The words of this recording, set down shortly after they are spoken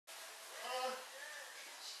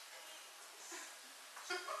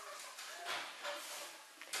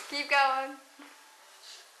Keep going.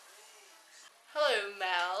 Hello,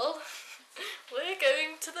 Mel. We're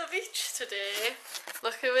going to the beach today.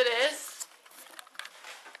 Look who it is.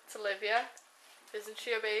 It's Olivia. Isn't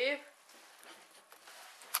she a babe?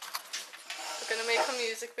 We're going to make a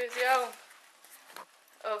music video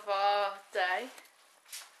of our day.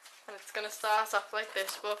 And it's going to start off like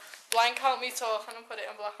this, but blank out me talking and put it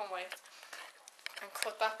in black and white. And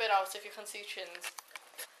cut that bit out if you can see chins.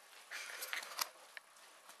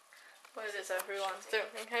 What is everyone's doing?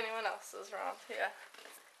 Don't think anyone else is around here.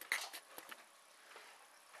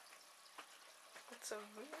 It's a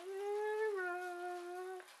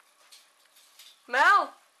mirror.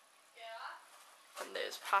 Mel! Yeah? And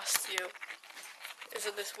there's past you.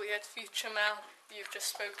 Isn't this weird, future Mel? You've just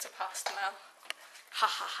spoke to past Mel. Ha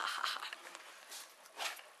ha ha ha ha.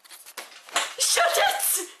 Shut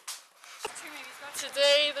it!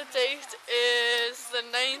 Today the date is the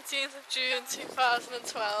 19th of June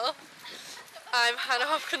 2012. I'm Hannah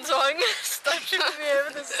Hopkins-Ong, statue of me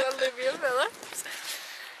over, this is Olivia Phillips.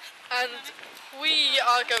 And we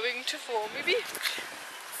are going to Formby Beach.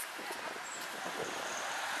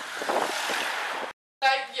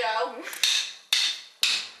 Thank you.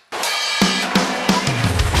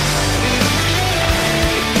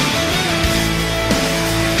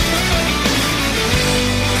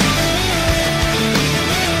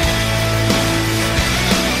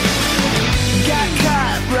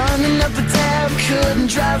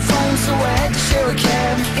 Couldn't drive home, so I had to share a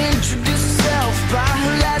cab. Introduced herself by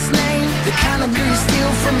her last name, the kind of girl you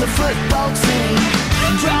steal from the football team.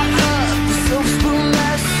 Brought up the silver spoon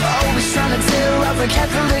mess, always trying to tear up a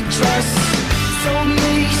Catholic dress. Told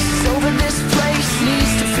me she's over this place,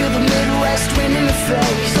 needs to feel the Midwest wind in the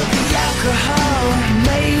face. But the alcohol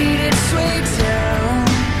made its way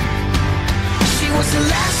down. She was the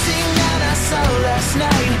last thing that I saw last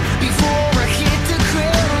night before I hit the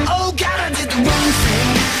ground. Oh God, I did the wrong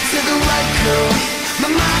thing to the right girl.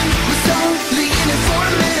 My mind was only in it for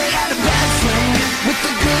a minute. Had a bad fling with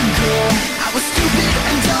the good girl. I was stupid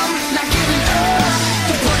and dumb, not giving up.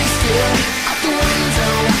 The bloody stare out the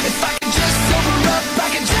window. If I could just sober up,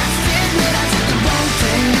 I could just admit I did the wrong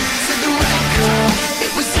thing to the right girl.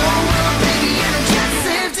 It was your world, baby, and I just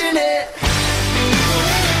lived in it.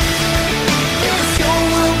 It was your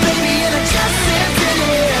world, baby, and I just lived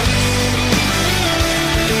in it.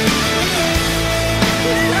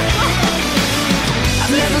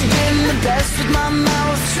 I've never been the best with my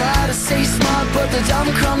mouth. Try to stay smart, but the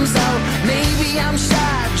dumb comes out. Maybe I'm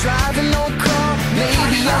shy, driving no car.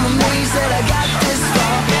 Maybe I'm amazed that I got this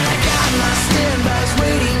far. And I got my standbys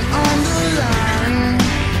waiting on the line.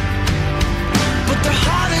 But the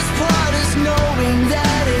hardest part is knowing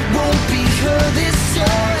that it won't be her this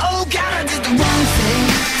time. Oh God, I did the wrong thing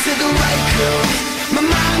to the right girl. My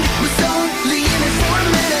mind was only in it for a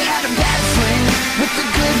minute. Had a bad fling with the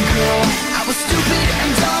good girl. I was stupid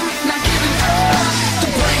and dumb, not giving up. The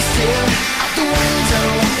blank stare out the window.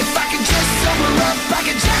 If I could just sober up, I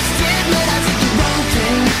could just admit I did the wrong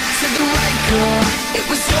thing to the right girl. It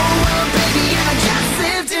was your world, baby, and I just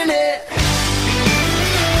lived in it.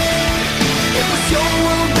 It was your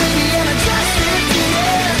world, baby, and I just lived in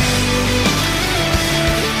it.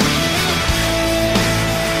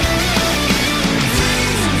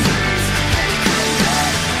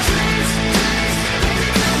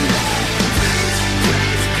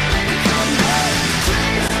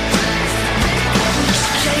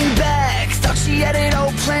 Came back, thought she had it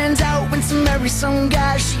all planned out. Went to marry some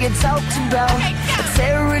guy she had talked about. A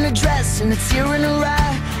tear in a dress and a tear in her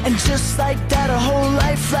eye. And just like that a whole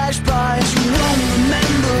life flashed by. You won't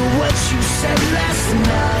remember what you said last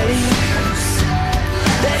night.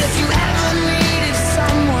 That if you ever needed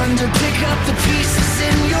someone to pick up the pieces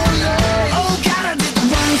in your life. Oh God, I did the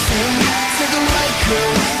wrong thing to the right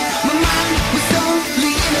girl. My mind was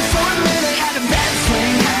only in it for a minute. Had a bad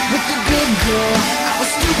fling with the good girl. I was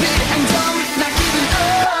stupid and dumb, not giving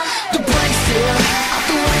up. The blank stare out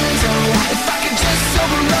the window. If I could just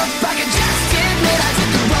sober up, I could just admit I did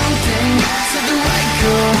the wrong thing to the right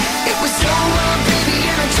girl. It was your world, baby,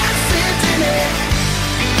 and I just lived in it.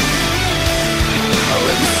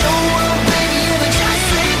 Oh, it was your world, baby, and I just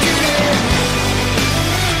lived in it.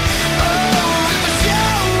 Oh, it was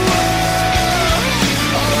your world.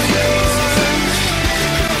 Oh, yeah.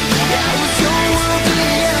 Yeah, it was your world,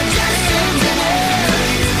 baby, and I just lived in it.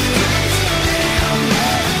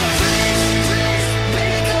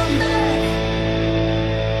 Baby, come back.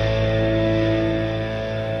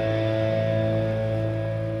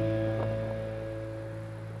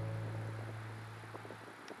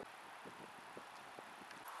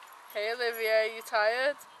 Hey Olivia, are you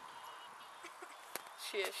tired?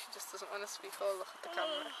 she is. She just doesn't want to speak or look at the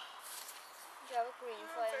camera. You have a green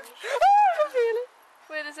fly on your shoe. Oh, I can feel it.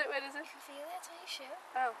 Where is it? Where is it? You can feel it, it's on your shoe.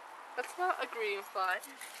 Oh, that's not a green fly.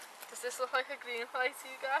 Does this look like a green fly to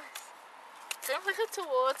you guys? Don't look it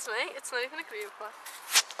towards me. It's not even a green fly.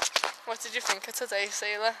 What did you think of today,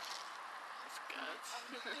 Sailor? It's good.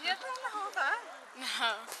 Did you have that the whole time?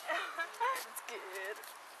 No. It's good.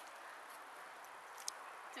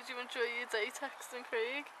 Did you enjoy your day texting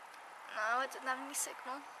Craig? No, I didn't have any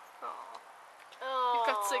signal. Aww. You've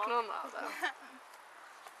got signal now though.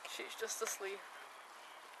 She's just asleep.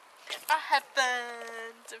 A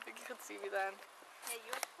headband! I think you could see me then. Yeah,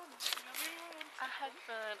 you had fun. A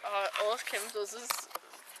headband. Oh, all Kim does is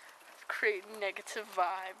create negative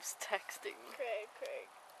vibes texting. Craig.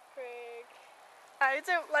 I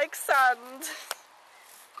don't like sand.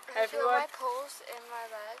 I feel my pulse in my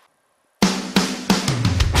leg.